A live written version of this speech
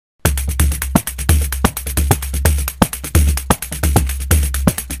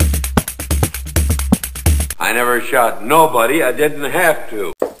I never shot nobody. I didn't have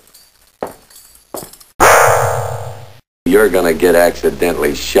to. You're gonna get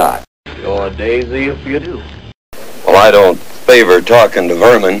accidentally shot. You're a daisy if you do. Well, I don't favor talking to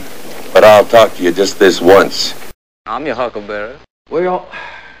vermin, but I'll talk to you just this once. I'm your huckleberry. Well,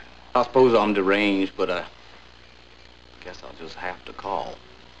 I suppose I'm deranged, but I guess I'll just have to call.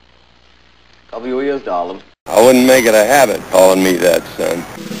 Cover your ears, darling. I wouldn't make it a habit calling me that, son.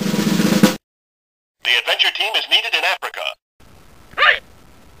 The adventure team is needed in Africa.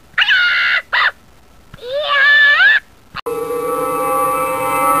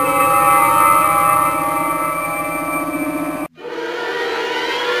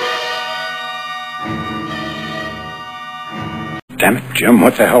 Damn it, Jim,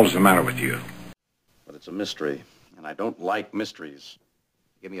 what the hell's the matter with you? But it's a mystery, and I don't like mysteries.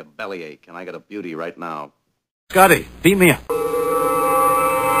 Give me a bellyache, and I got a beauty right now. Scotty, beat me up.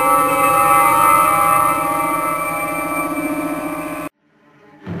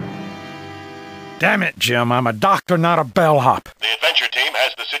 Damn it, Jim, I'm a doctor, not a bellhop. The adventure team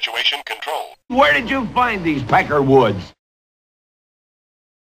has the situation controlled. Where did you find these Pecker Woods?